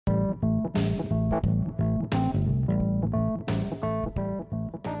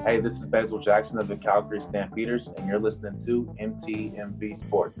Hey, this is Basil Jackson of the Calgary Stampeders, and you're listening to MTMV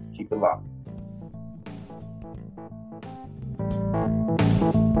Sports. Keep it locked.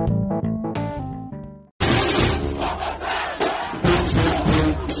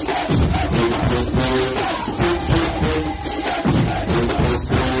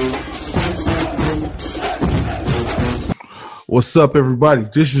 What's up, everybody?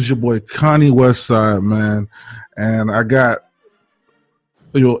 This is your boy Connie Westside, man, and I got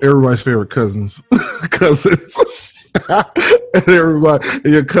everybody's favorite cousins, and everybody, and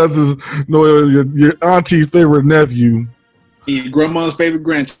your cousins, your auntie's favorite nephew, your grandma's favorite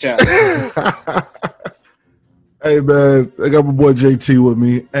grandchild. Hey, man, I got my boy JT with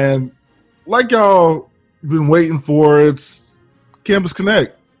me, and like y'all been waiting for, it's Campus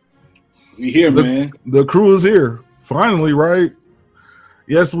Connect. We here, man. The crew is here. Finally, right?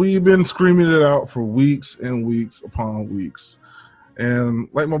 Yes, we've been screaming it out for weeks and weeks upon weeks. And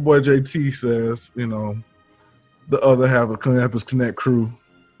like my boy JT says, the other half of Campus Connect crew,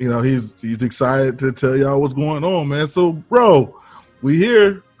 he's excited to tell y'all what's going on, man. So, bro, we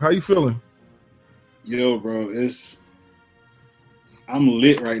here. How you feeling? Yo, bro, I'm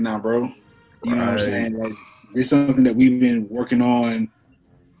lit right now, bro. You know what I'm saying? Like, it's something that we've been working on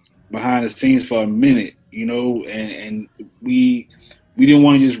behind the scenes for a minute. And we didn't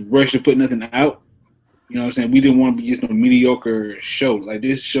want to just rush to put nothing out. You know what I'm saying? We didn't want to be just a mediocre show. Like,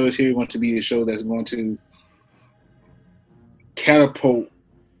 this show is here going to be a show that's going to catapult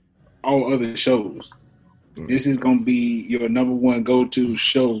all other shows. This is going to be your number one go-to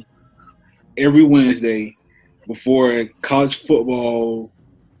show every Wednesday before college football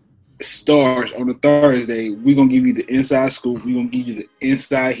starts on a Thursday. We're going to give you the inside scoop. We're going to give you the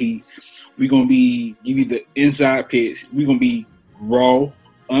inside heat. We're going to give you the inside picks. We're going to be raw,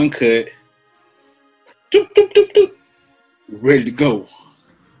 uncut, ready to go.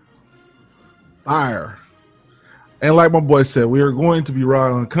 Fire. And like my boy said, we are going to be raw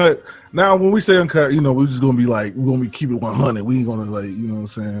and uncut. Now, when we say uncut, we're just going to be like, we're going to keep it 100. We ain't going to, you know what I'm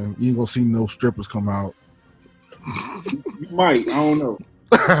saying? You ain't going to see no strippers come out. You might. I don't know.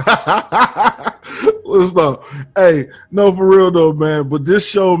 Let's go. Hey, no, for real though, man. But this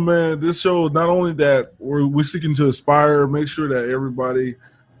show, not only that we're seeking to inspire, make sure that everybody,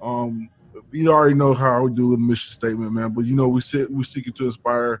 you already know how we do the mission statement, man. But we're seeking to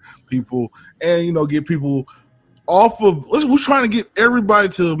inspire people and get people off of. We're trying to get everybody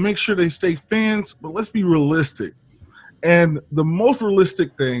to make sure they stay fans, but let's be realistic. And the most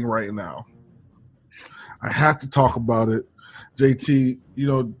realistic thing right now, I have to talk about it. JT,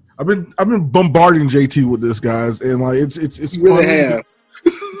 I've been bombarding JT with this, guys, and like it's you really have.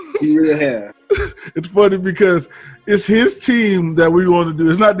 You really have. It's funny because it's his team that we want to do.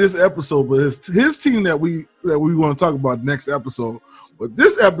 It's not this episode, but it's his team that we want to talk about next episode. But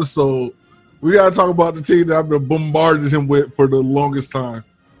this episode, we got to talk about the team that I've been bombarding him with for the longest time.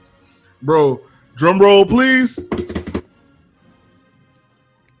 Bro, drum roll, please.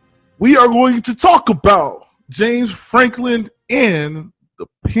 We are going to talk about James Franklin and the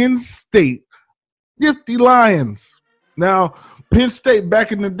Penn State Nifty Lions. Now, Penn State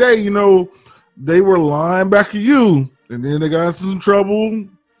back in the day, they were linebacker U, and then they got into some trouble.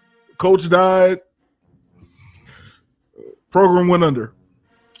 Coach died. Program went under.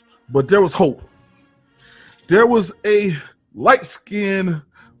 But there was hope. There was a light-skinned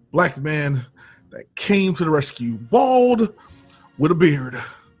black man that came to the rescue, bald, with a beard,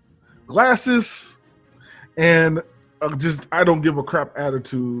 glasses, and I don't give a crap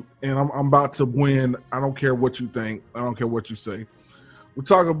attitude, and I'm about to win. I don't care what you think. I don't care what you say. We're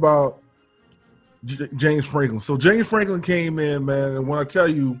talking about James Franklin. So James Franklin came in, man, and when I tell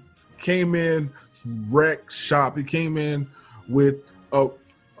you, came in wreck shop. He came in with,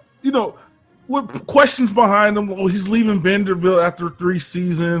 with questions behind him. Oh, he's leaving Vanderbilt after 3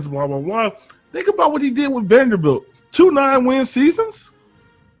 seasons, blah, blah, blah. Think about what he did with Vanderbilt. 2 9-win seasons?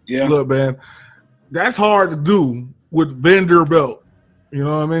 Yeah. Look, man, that's hard to do with Vanderbilt. You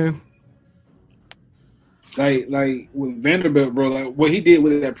know what I mean? Like with Vanderbilt, bro, like what he did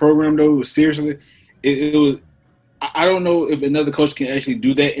with that program, though, was seriously, it was – I don't know if another coach can actually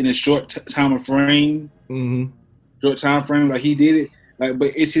do that in a short time frame. Mm-hmm. Short time frame like he did it. Like,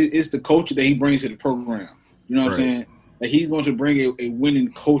 but it's the culture that he brings to the program. You know what I'm saying? Like, he's going to bring a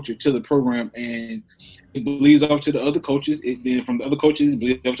winning culture to the program, and it bleeds off to the other coaches. Then from the other coaches, it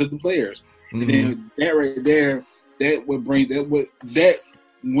bleeds off to the players. Mm-hmm. And then that right there, that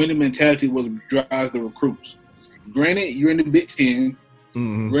winning mentality was drives the recruits. Granted, you're in the Big Ten.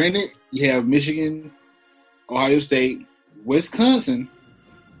 Mm-hmm. Granted, you have Michigan, Ohio State, Wisconsin.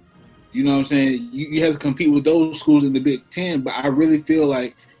 You know what I'm saying? You have to compete with those schools in the Big Ten, but I really feel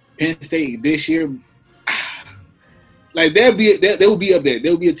like Penn State this year, like they will be up there.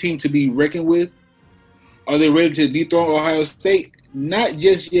 They'll be a team to be reckoned with. Are they ready to dethrone Ohio State? Not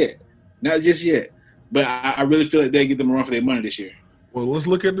just yet. But I really feel like they get them a run for their money this year. Well, let's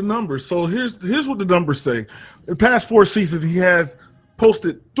look at the numbers. So here's what the numbers say. In the past 4 seasons, he has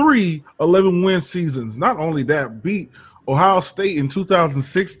posted 3 11-win seasons. Not only that, beat Ohio State in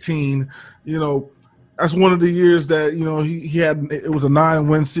 2016. You know, that's one of the years that, you know, he had – it was a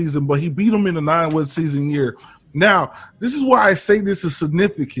 9-win season, but he beat them in a 9-win season year. Now, this is why I say this is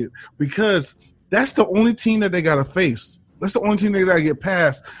significant, because that's the only team that they got to face. That's the only team they got to get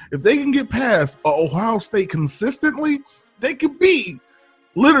past. If they can get past Ohio State consistently – they could be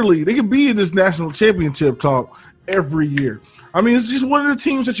in this national championship talk every year. I mean, it's just one of the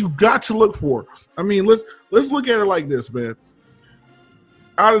teams that you got to look for. I mean, let's look at it like this, man.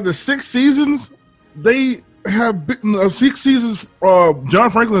 Out of the 6 seasons, they have been 6 seasons.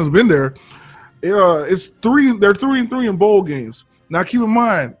 John Franklin has been there. It's 3. They're 3-3 in bowl games. Now, keep in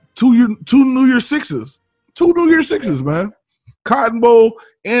mind, 2 New Year's Sixes, 2 New Year's Sixes, man. Cotton Bowl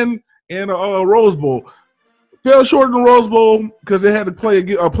and Rose Bowl. Fell short in the Rose Bowl because they had to play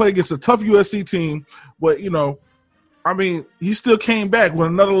against a tough USC team. But, you know, I mean, he still came back with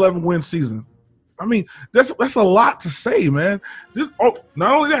another 11-win season. I mean, that's a lot to say, man. Not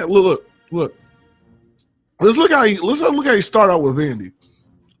only that, look. Let's look how he started out with Vandy.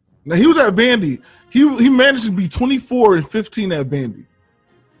 Now, he was at Vandy. He managed to be 24-15 at Vandy.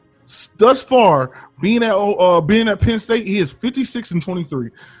 Thus far, being at Penn State, he is 56-23.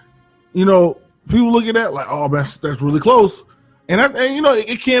 You know, people look at that like, oh, man, that's really close. And you know,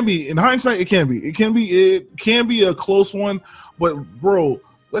 it can be. In hindsight, it can be. It can be a close one. But, bro,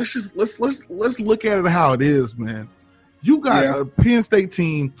 let's look at it how it is, man. You got a Penn State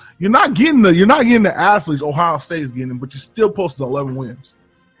team. You're not getting the athletes Ohio State is getting, but you're still posting 11 wins.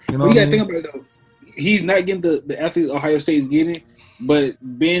 You know, you got to think about it though. He's not getting the athletes Ohio State is getting, but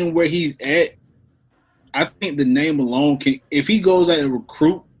being where he's at, I think the name alone can. If he goes out and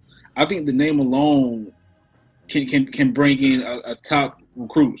recruit, I think the name alone can bring in a top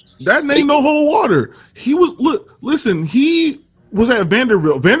recruit. That name don't hold water. He was at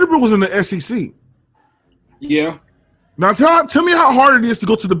Vanderbilt. Vanderbilt was in the SEC. Yeah. Now tell me how hard it is to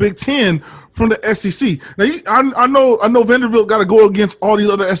go to the Big Ten from the SEC. Now I know Vanderbilt got to go against all these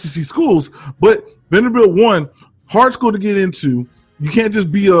other SEC schools, but Vanderbilt, one, hard school to get into. You can't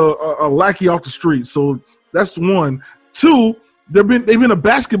just be a lackey off the street. So that's one. Two, they've been a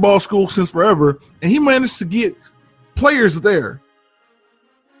basketball school since forever, and he managed to get players there.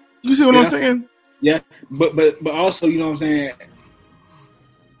 You see what I'm saying? Yeah, but also, you know what I'm saying,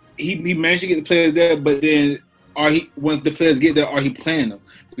 he managed to get the players there, but then once the players get there, are he playing them?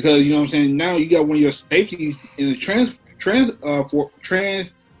 Because, you know what I'm saying, now you got one of your safeties in the trans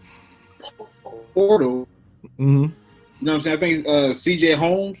portal. Mm-hmm. You know what I'm saying? I think CJ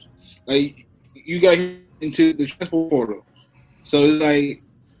Holmes, like, you got him into the transport portal. So it's like,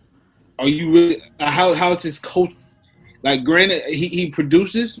 are you really? How is his coach? Like, granted, he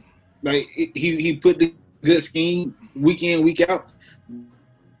produces, like he put the good scheme week in, week out,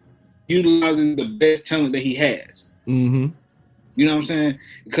 utilizing the best talent that he has. Mm-hmm. You know what I'm saying?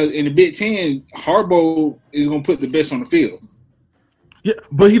 Because in the Big Ten, Harbaugh is going to put the best on the field. Yeah,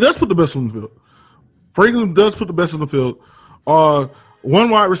 but he does put the best on the field. Franklin does put the best on the field.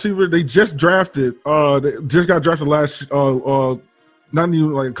 One wide receiver they just drafted. They just got drafted not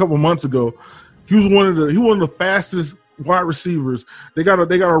even like a couple months ago. He was one of the fastest wide receivers. They got a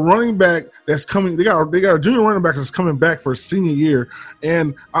running back that's coming. They got a junior running back that's coming back for his senior year.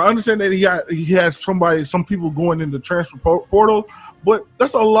 And I understand that he has some people going in the transfer portal, but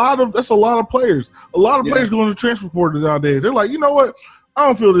that's a lot of players. A lot of players going to the transfer portal nowadays. They're like, you know what? I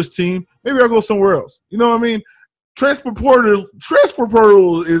don't feel this team. Maybe I'll go somewhere else. You know what I mean? Transfer portal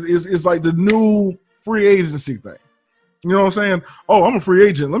is like the new free agency thing. You know what I'm saying? Oh, I'm a free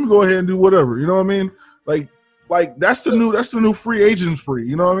agent. Let me go ahead and do whatever. You know what I mean? Like that's the new free agent spree.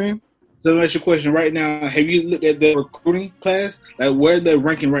 You know what I mean? So that's your question right now. Have you looked at the recruiting class? Like, where they're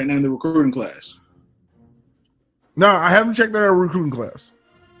ranking right now in the recruiting class? No, I haven't checked out our recruiting class.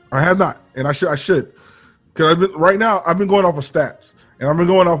 I have not, and I should, because I've been going off of stats, and I've been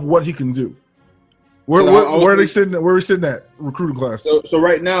going off what he can do. Where are they sitting at? Where are we sitting at recruiting class? So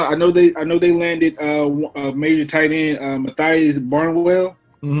right now, I know they landed a major tight end, Matthias Barnwell.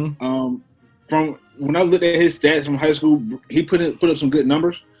 Mm-hmm. From when I looked at his stats from high school, he put up some good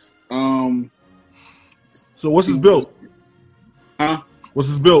numbers. So what's his build? Huh? What's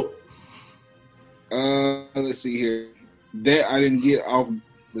his build? Let's see here. That I didn't get off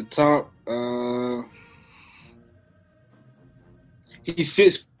the top. He's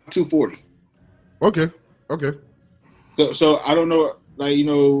 6'5", 240. Okay. So I don't know, like, you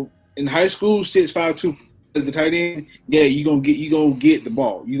know, in high school, 6'5" as a tight end, yeah, you gonna get the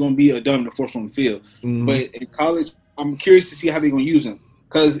ball. You're gonna be a dominant force on the field. Mm-hmm. But in college, I'm curious to see how they're gonna use him.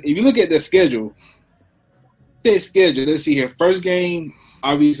 Because if you look at their schedule, let's see here. First game,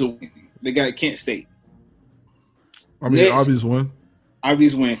 obviously, they got Kent State. I mean, Next,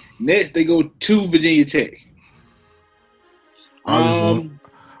 obvious win. Next, they go to Virginia Tech. Obvious win.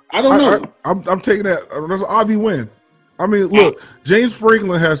 I don't know. I'm taking that. That's an obvious win. I mean, look, James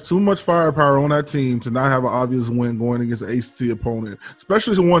Franklin has too much firepower on that team to not have an obvious win going against an ACC opponent,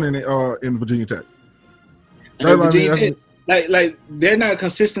 especially the one in Virginia Tech. Virginia Tech, like they're not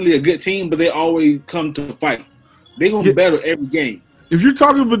consistently a good team, but they always come to fight. They're gonna battle every game. If you're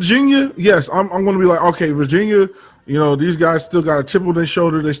talking Virginia, yes, I'm going to be like, okay, Virginia. You know, these guys still got a chip on their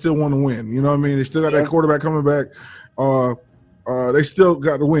shoulder. They still want to win. You know what I mean? They still got that quarterback coming back. They still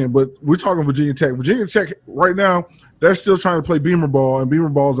got to win. But we're talking Virginia Tech. Virginia Tech right now, they're still trying to play Beamer ball, and Beamer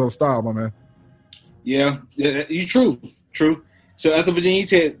ball is out of style, my man. Yeah, you true. So after Virginia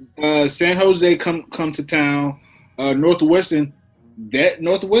Tech, San Jose come to town. Northwestern, that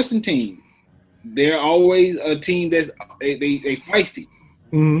Northwestern team, they're always a team that's they feisty.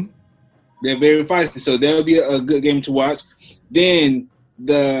 Mm-hmm. They're very feisty, so that'll be a good game to watch. Then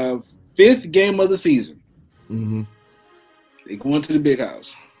the 5th game of the season, they go into the Big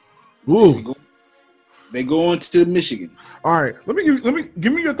House. Ooh. They go into Michigan. All right,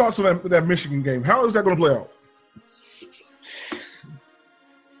 give me your thoughts on that Michigan game. How is that going to play out?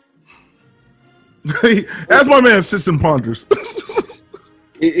 As my man sits and ponders.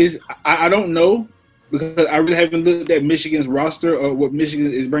 I don't know, because I really haven't looked at Michigan's roster or what Michigan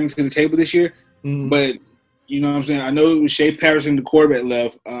is bringing to the table this year. Mm-hmm. But you know what I'm saying? I know it was Shea Patterson, the quarterback,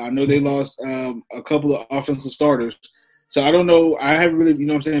 left. I know they lost a couple of offensive starters. So I don't know. I haven't really, you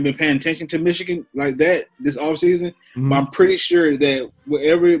know what I'm saying, been paying attention to Michigan like that this offseason. Mm-hmm. But I'm pretty sure that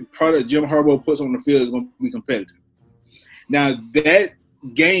whatever product Jim Harbaugh puts on the field is going to be competitive. Now, that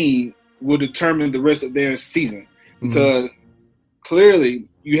game will determine the rest of their season, because clearly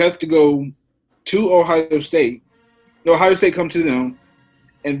you have to go to Ohio State. Ohio State come to them,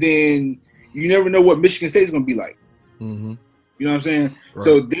 and then you never know what Michigan State is going to be like. Mm-hmm. You know what I'm saying? Right.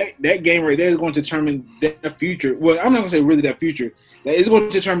 So that game right there is going to determine their future. Well, I'm not going to say really their future. It's going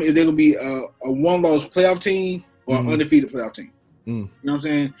to determine if they're going to be a one-loss playoff team or an undefeated playoff team. You know what I'm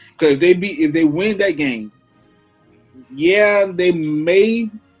saying? Because if they win that game, yeah, they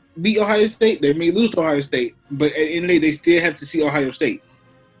may beat Ohio State. They may lose to Ohio State. But at the end of the day, they still have to see Ohio State.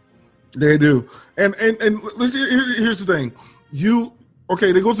 They do. And here's the thing.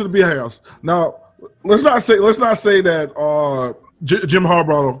 They go to the Big House. Now, let's not say that Jim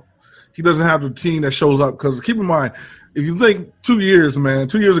Harbaugh, he doesn't have the team that shows up, because keep in mind, if you think 2 years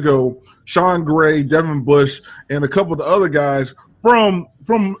ago, Sean Gray, Devin Bush, and a couple of the other guys from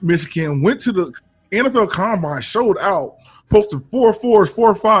Michigan went to the NFL Combine, showed out, posted 4.4s,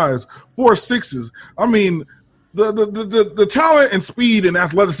 4.5s, 4.6s. I mean, the talent and speed and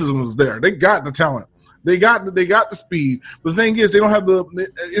athleticism was there. They got the talent. They got the speed. But the thing is, they don't have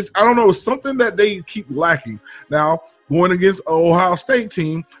it's something that they keep lacking. Now, going against an Ohio State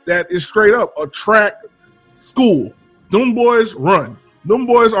team that is straight up a track school. Them boys run. Them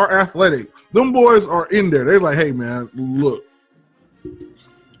boys are athletic. Them boys are in there. They're like, hey, man, look.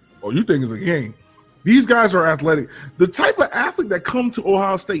 Oh, you think it's a game. These guys are athletic. The type of athlete that come to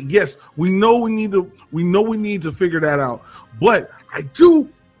Ohio State, yes, we know we need to figure that out. But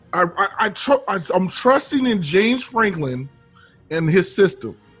I'm trusting in James Franklin and his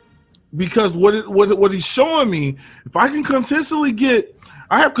system, because what he's showing me, if I can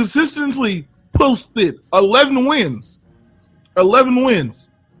I have consistently posted 11 wins. 11 wins.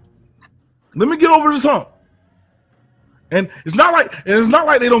 Let me get over this hump. And it's not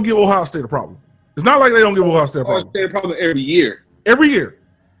like they don't give Ohio State a problem. It's not like they don't give Ohio State a problem. Ohio State a problem every year. Every year.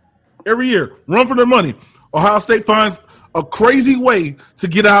 Run for their money. Ohio State finds a crazy way to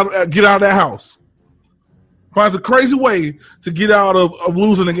get out of that house. Finds a crazy way to get out of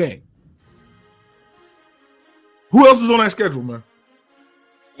losing a game. Who else is on that schedule,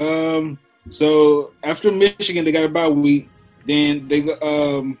 man? So after Michigan, they got a bye week. Then they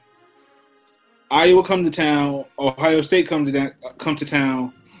Iowa come to town. Ohio State come to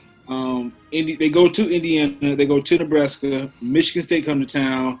town. They go to Indiana. They go to Nebraska. Michigan State come to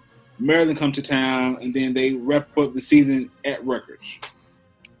town. Maryland come to town, and then they wrap up the season at Rutgers.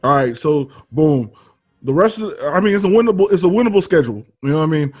 All right, so boom. The rest of it's a winnable schedule. You know what I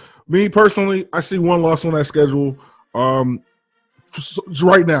mean? Me personally, I see one loss on that schedule.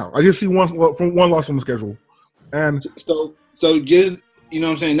 Right now, I just see one loss on the schedule, and so just you know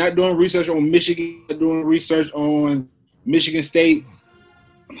what I'm saying, not doing research on Michigan, not doing research on Michigan State,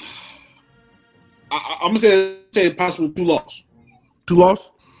 I'm gonna say possible 2 losses. 2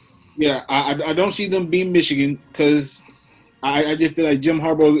 losses? Yeah, I don't see them beating Michigan because I just feel like Jim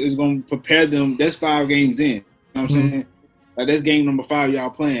Harbaugh is going to prepare them. That's 5 games in. You know what I'm saying? Like, that's game number 5 y'all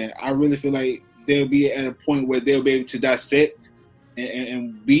playing. I really feel like they'll be at a point where they'll be able to dissect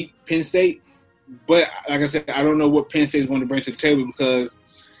and beat Penn State. But, like I said, I don't know what Penn State is going to bring to the table because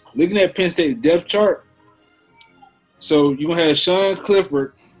looking at Penn State's depth chart, so you're going to have Sean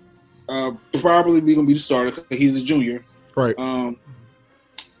Clifford probably going to be the starter because he's a junior. Right.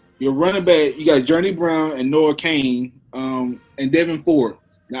 Your running back, you got Journey Brown and Noah Kane, and Devin Ford.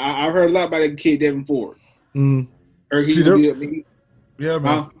 Now, I've heard a lot about that kid, Devin Ford. Yeah,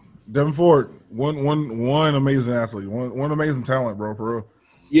 man. Devin Ford, one amazing athlete, one amazing talent, bro, for real.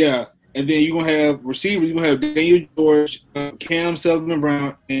 Yeah, and then you're gonna have receivers. You're gonna have Daniel George, Cam Sullivan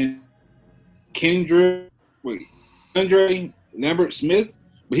Brown, and Andre Lambert Smith,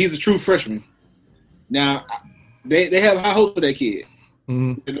 but he's a true freshman. Now, they have high hopes for that kid.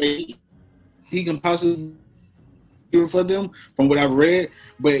 He can possibly do for them from what I've read,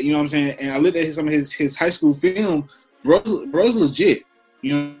 but you know what I'm saying. And I looked at some of his high school film. Bro's legit.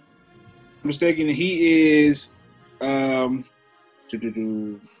 You know, I'm mistaken. He is so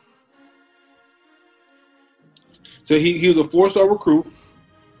he was a 4-star recruit.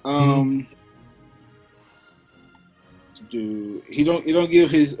 He don't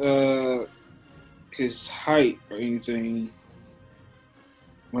give his height or anything.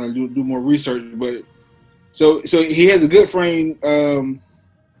 When I do more research, but so he has a good frame.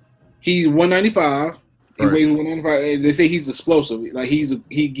 He's 195. He weighs 195. And they say he's explosive. Like he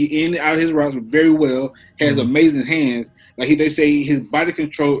get in and out of his routes very well. Has amazing hands. Like they say his body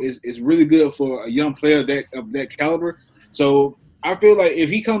control is really good for a young player of that caliber. So I feel like if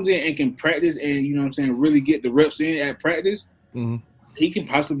he comes in and can practice and you know what I'm saying really get the reps in at practice, he can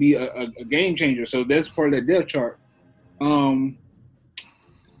possibly be a game changer. So that's part of that depth chart.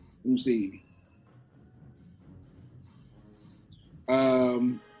 Let me see.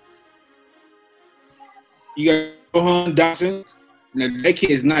 You got Johan Dotson. Now that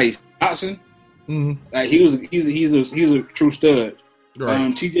kid is nice. Dotson, like he's a true stud.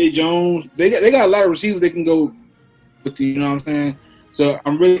 Right. T.J. Jones. They got a lot of receivers they can go with. You know what I'm saying? So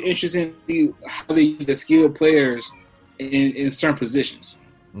I'm really interested in see how they use the skilled players in certain positions,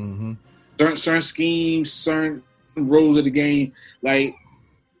 certain schemes, certain roles of the game, like.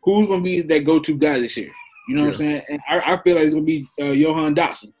 Who's going to be that go-to guy this year? You know what I'm saying? And I feel like it's going to be Johan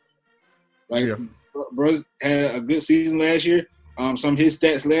Dotson. Like, Bros had a good season last year. Some of his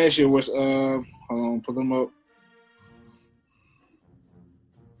stats last year was, hold on, pull them up.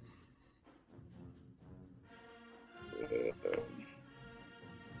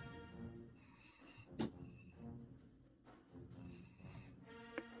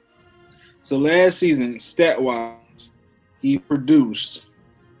 So last season, stat-wise, he produced.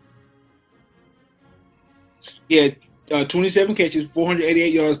 He had 27 catches,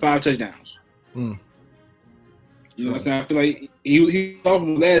 488 yards, 5 touchdowns. You know what I'm saying? I feel like he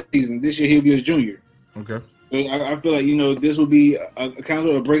sophomore last season. This year he'll be a junior. Okay. So I feel like this will be a kind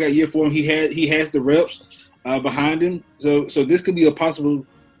of a breakout year for him. He has the reps behind him. So this could be a possible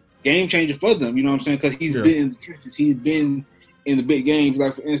game changer for them. You know what I'm saying? Because he's been in the trenches. He's been in the big games.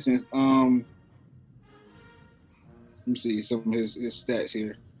 Like for instance, let me see some of his stats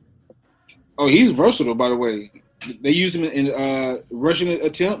here. Oh, he's versatile, by the way. They used him in rushing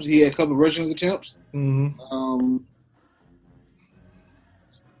attempts. He had a couple of rushing attempts.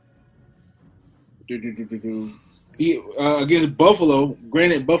 He against Buffalo.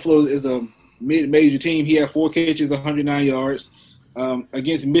 Granted, Buffalo is a mid-major team. He had 4 catches, 109 yards.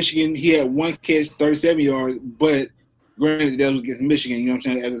 Against Michigan, he had 1 catch, 37 yards. But granted, that was against Michigan. You know what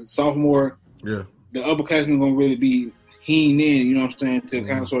I'm saying? As a sophomore, the upperclassmen going to really be keen in. You know what I'm saying? To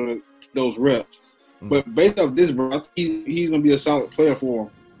kind of sort of those reps. But based off this, bro, I think he's going to be a solid player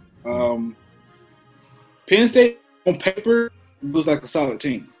for him. Penn State, on paper, looks like a solid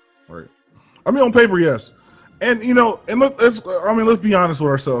team. Right. I mean, on paper, yes. And, let's be honest with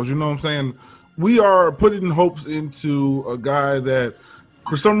ourselves. You know what I'm saying? We are putting hopes into a guy that,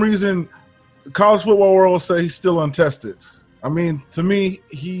 for some reason, college football world will say he's still untested. I mean, to me,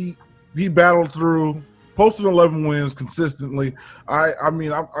 he battled through, posted 11 wins consistently. I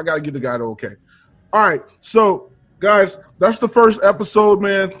got to give the guy the okay. All right, so guys, that's the first episode,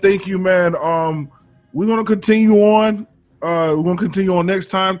 man. Thank you, man. We're gonna continue on. We're gonna continue on next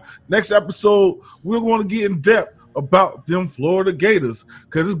time. Next episode, we're gonna get in depth about them Florida Gators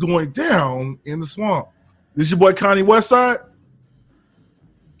because it's going down in the swamp. This is your boy Connie Westside.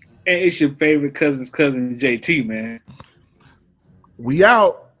 And it's your favorite cousin JT, man. We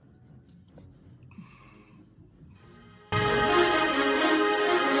out.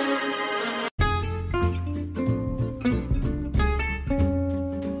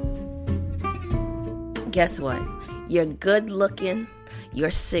 Guess what? You're good looking,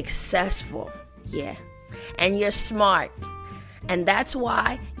 you're successful, yeah, and you're smart. And that's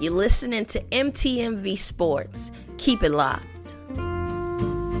why you're listening to MTMV Sports. Keep it locked.